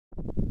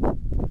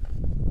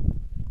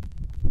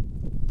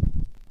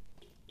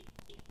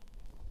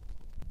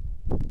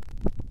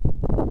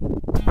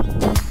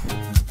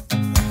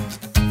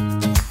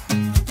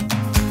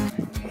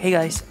Hey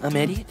guys, I'm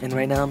Eddie, and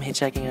right now I'm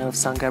hitchhiking out of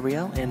San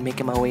Gabriel and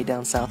making my way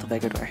down south of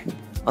Ecuador.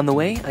 On the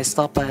way, I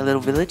stopped by a little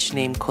village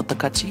named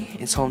Cotacachi.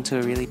 It's home to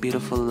a really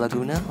beautiful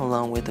laguna,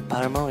 along with a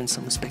paramo and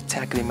some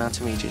spectacular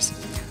mountain ranges.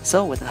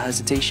 So, without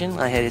hesitation,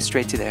 I headed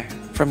straight to there.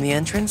 From the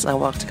entrance, I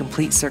walked a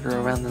complete circle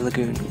around the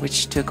lagoon,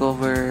 which took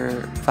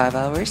over 5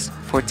 hours,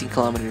 14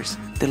 kilometers.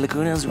 The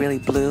laguna is really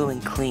blue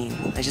and clean.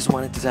 I just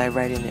wanted to dive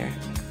right in there.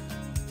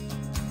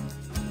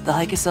 The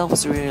hike itself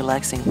was really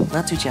relaxing,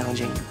 not too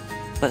challenging.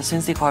 But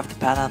since they carved the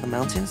path out of the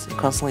mountains, it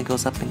constantly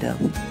goes up and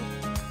down.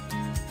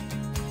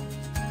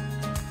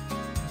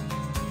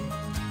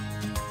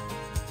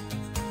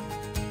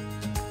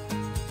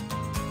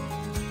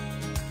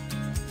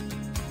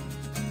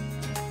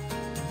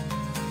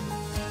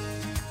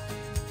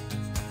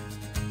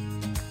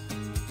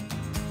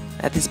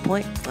 At this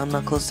point, I'm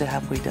not close to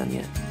halfway done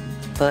yet.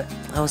 But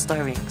I was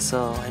starving,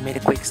 so I made a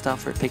quick stop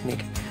for a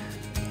picnic,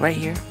 right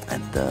here at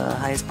the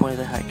highest point of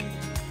the hike.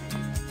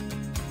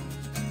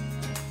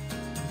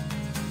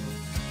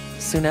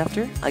 Soon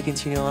after, I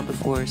continue on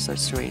before it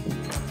starts to rain.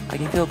 I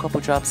can feel a couple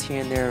drops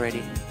here and there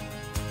already.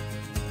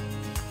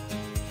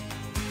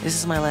 This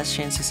is my last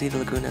chance to see the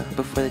Laguna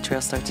before the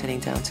trail starts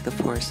heading down to the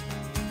forest.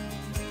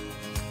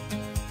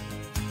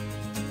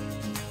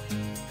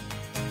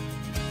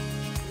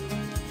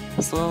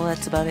 So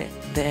that's about it.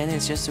 The end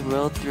is just a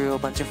road through a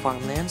bunch of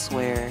farmlands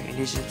where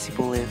indigenous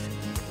people live.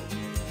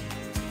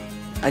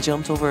 I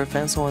jumped over a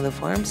fence on one of the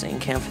farms and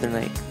camped for the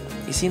night.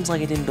 It seems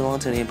like it didn't belong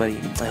to anybody,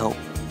 I hope.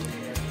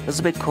 It was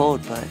a bit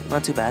cold, but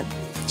not too bad.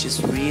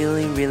 Just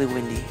really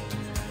windy.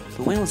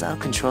 The wind was out of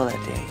control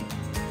that day.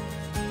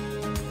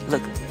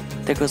 Look,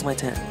 there goes my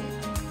tent.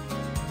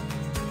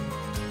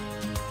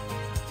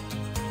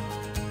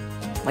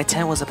 My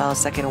tent was about a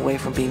second away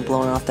from being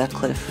blown off that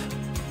cliff.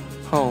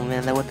 Oh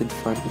man, that would have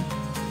been fun.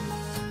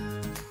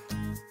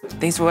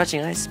 Thanks for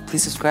watching guys.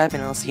 Please subscribe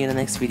and I'll see you in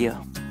the next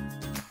video.